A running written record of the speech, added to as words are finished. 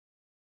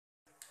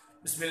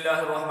بسم اللہ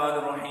الرحمن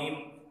الرحیم۔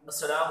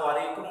 السلام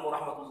علیکم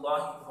ورحمۃ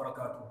اللہ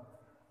وبرکاتہ۔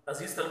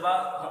 عزیز طلبہ،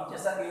 ہم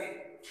جیسا کہ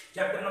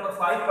چیپٹر نمبر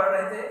 5 پڑھ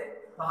رہے تھے،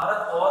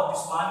 طہارت اور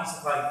جسمانی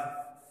صفائی،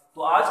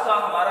 تو آج کا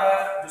ہمارا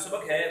جو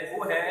سبق ہے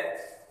وہ ہے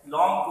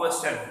لانگ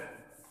کوسچن۔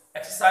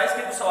 ایکسرسائز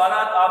کے جو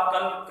سوالات آپ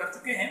کل کر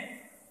چکے ہیں،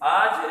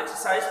 آج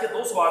ایکسرسائز کے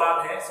 2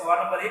 سوالات ہیں۔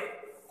 سوال نمبر 1،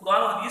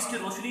 قرآن و حدیث کی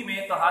روشنی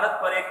میں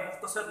طہارت پر ایک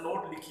مختصر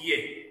نوٹ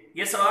لکھیے،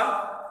 یہ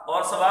سوال۔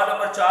 اور سوال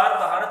نمبر 4،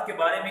 طہارت کے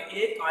بارے میں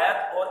ایک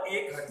آیت اور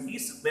ایک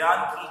حدیث بیان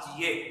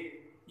کیجئے۔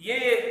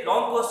 یہ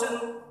لانگ کوسچن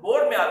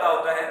بورڈ میں آتا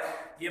ہوتا ہے،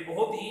 یہ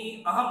بہت ہی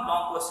اہم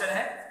لانگ کوسچن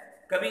ہے۔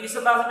 کبھی اس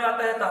انداز میں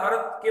آتا ہے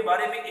طہارت کے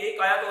بارے میں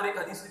ایک آیت اور ایک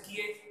حدیث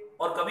لکھیے،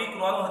 اور کبھی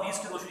قرآن و حدیث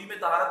کی روشنی میں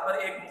طہارت پر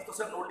ایک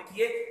مختصر نوٹ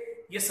لکھیے۔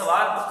 یہ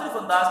سوال مختلف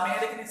انداز میں ہے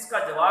لیکن اس کا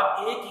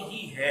جواب ایک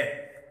ہی ہے۔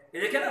 یہ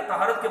دیکھیں نا،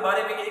 طہارت کے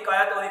بارے میں ایک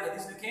آیت اور ایک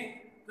حدیث لکھیں،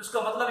 تو اس کا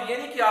مطلب یہ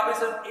نہیں کہ آپ نے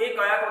صرف ایک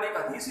آیت اور ایک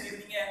حدیث ہی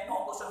لکھنی ہے،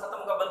 لانگ کوسچن ختم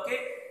ہوگا،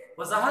 بلکہ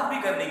وضاحت بھی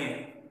کرنی ہے،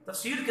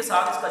 تفصیل کے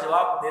ساتھ اس کا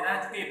جواب دینا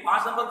ہے۔ چونکہ یہ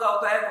 5 نمبر کا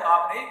ہوتا ہے تو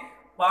آپ نے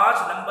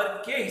 5 نمبر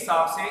کے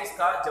حساب سے اس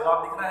کا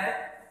جواب لکھنا ہے۔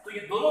 تو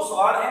یہ دونوں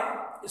سوال ہیں،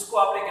 اس کو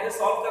آپ نے کیسے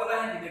سالو کرنا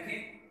ہے، یہ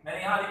دیکھیں میں نے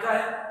یہاں لکھا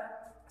ہے۔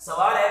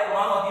 سوال ہے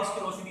قرآن و حدیث کی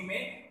روشنی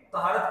میں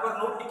طہارت پر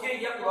نوٹ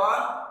لکھیں، یا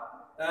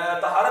قرآن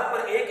طہارت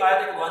پر ایک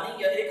آیت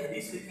قرآنی یا ایک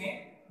حدیث لکھیں۔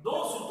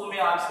 دونوں صورتوں میں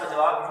آپ اس کا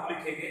جواب یوں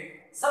لکھیں گے۔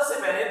 سب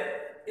سے پہلے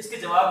اس کے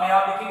جواب میں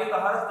آپ لکھیں گے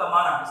طہارت کا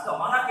معنی۔ اس کا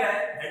معنی کیا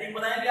ہے، ہیڈنگ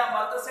بنائیں گے آپ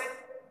مارکر سے،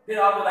 پھر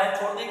آپ وہ لائن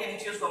چھوڑ دیں گے،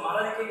 نیچے اس کا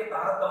معنی لکھیں گے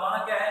طہارت کا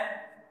معنی کیا ہے۔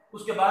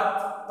 اس کے بعد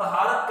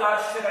طہارت کا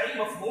شرعی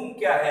مفہوم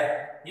کیا ہے،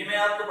 یہ میں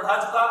آپ کو پڑھا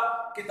چکا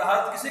کہ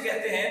طہارت کسے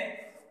کہتے ہیں،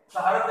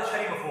 طہارت کا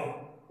شرعی مفہوم۔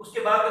 اس کے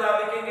بعد پھر آپ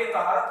لکھیں گے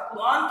طہارت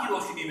قرآن کی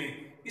روشنی میں،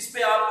 اس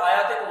پہ آپ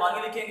آیات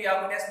قرآنی لکھیں گے۔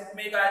 آپ کو ٹیکسٹ بک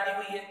میں ایک آیت دی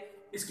ہوئی ہے،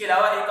 اس کے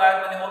علاوہ ایک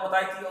آیت میں نے اور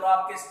بتائی تھی، اور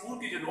آپ کے اسکول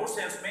کی جو نوٹس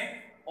ہیں اس میں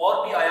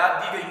اور بھی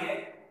آیات دی گئی ہیں۔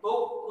 تو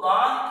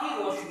قرآن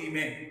کی روشنی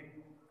میں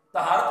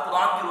طہارت،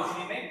 قرآن کی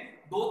روشنی میں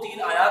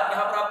 2-3 آیات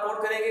یہاں پر آپ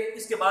کوٹ کریں گے۔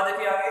 اس کے بعد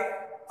دیکھیں آگے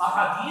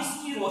احادیث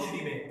کی روشنی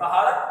میں،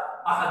 طہارت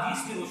احادیث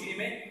کی روشنی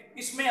میں،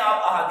 اس میں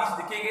آپ احادیث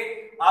لکھیں گے۔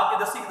 آپ کے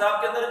درسی کتاب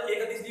کے اندر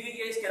ایک حدیث دی گئی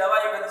ہے، اس کے علاوہ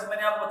ایک حدیث میں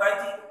نے آپ کو بتائی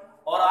تھی،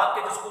 اور آپ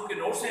کے جو اسکول کے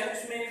نوٹس ہیں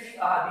اس میں بھی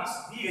احادیث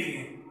دی گئی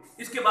ہیں۔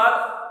 اس کے بعد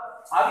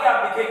آگے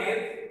آپ لکھیں گے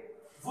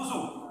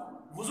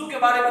وضو کے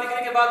بارے میں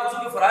لکھنے کے بعد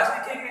وضو کے فرائض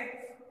لکھیں گے،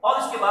 اور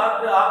اس کے بعد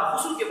پھر آپ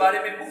غسل کے بارے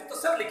میں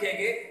مختصر لکھیں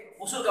گے،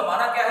 غسل کا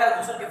معنی کیا ہے،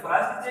 غسل کے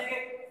فرائض لکھیں گے۔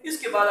 اس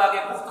کے بعد آگے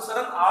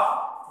مختصراً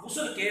آپ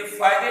غسل کے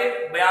فائدے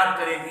بیان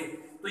کریں گے۔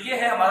 تو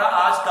یہ ہے ہمارا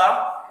آج کا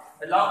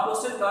لانگ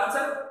کوسچن کا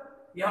آنسر۔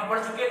 یہ ہم پڑھ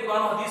چکے ہیں،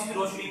 قرآن و حدیث کی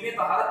روشنی میں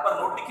طہارت پر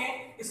نوٹ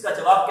لکھیں، اس کا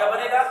جواب کیا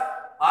بنے گا۔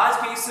 آج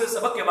کے اس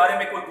سبق کے بارے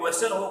میں کوئی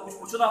کوسچن ہو، کچھ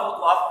پوچھنا ہو،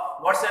 تو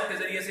آپ واٹس ایپ کے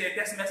ذریعے سے،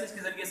 ٹیکسٹ میسج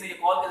کے ذریعے سے، یا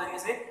کال کے ذریعے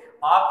سے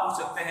آپ پوچھ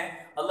سکتے ہیں۔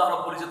 اللہ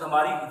رب العزت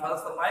ہماری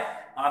حفاظت فرمائے،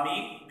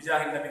 آمین،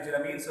 بجاہ النبی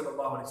الامین صلی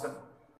اللہ علیہ وسلم۔